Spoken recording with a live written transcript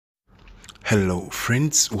Hello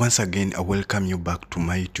friends, once again I welcome you back to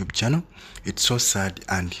my YouTube channel. It's so sad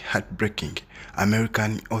and heartbreaking.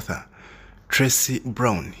 American author Tracy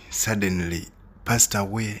Brown suddenly passed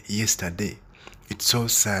away yesterday. It's so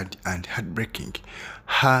sad and heartbreaking.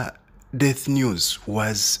 Her death news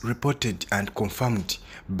was reported and confirmed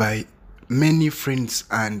by many friends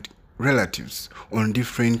and relatives on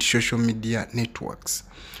different social media networks.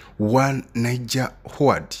 One Niger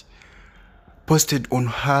Howard posted on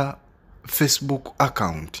her Facebook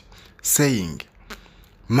account saying,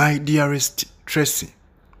 "My dearest Tracy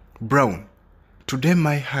Brown, today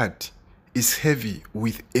my heart is heavy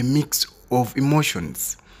with a mix of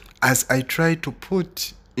emotions as I try to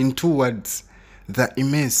put into words the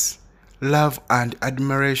immense love and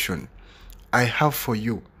admiration I have for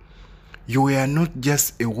you. You are not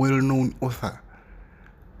just a well-known author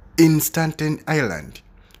in Staten Island.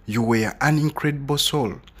 You were an incredible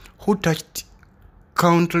soul who touched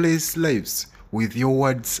countless lives with your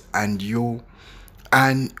words and your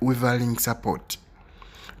unwavering support.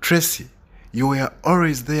 Tracy, you were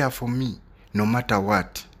always there for me, no matter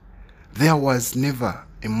what. There was never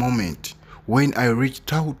a moment when I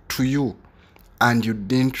reached out to you and you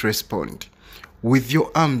didn't respond with your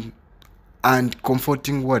arms and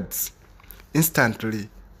comforting words, instantly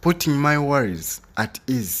putting my worries at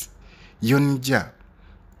ease. Yonja,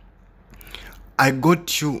 I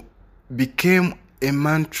got you became a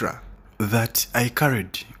mantra that I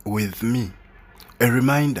carried with me, a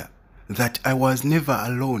reminder that I was never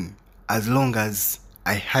alone as long as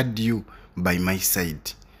I had you by my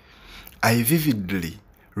side. I vividly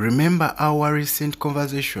remember our recent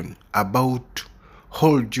conversation about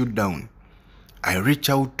hold you down. I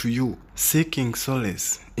reached out to you seeking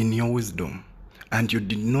solace in your wisdom, and you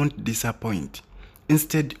did not disappoint.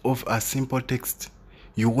 Instead of a simple text,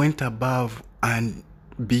 you went above and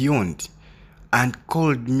beyond and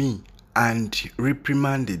called me and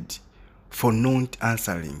reprimanded for not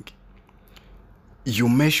answering. You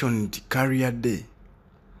mentioned career day,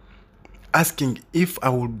 asking if I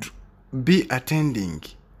would be attending.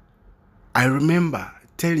 I remember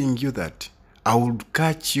telling you that I would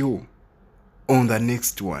catch you on the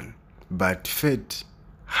next one, but fate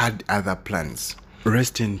had other plans.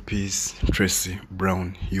 Rest in peace, Tracy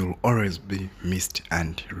Brown. You'll always be missed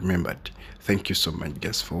and remembered. Thank you so much,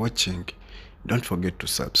 guys, for watching. Don't forget to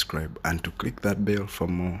subscribe and to click that bell for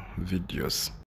more videos.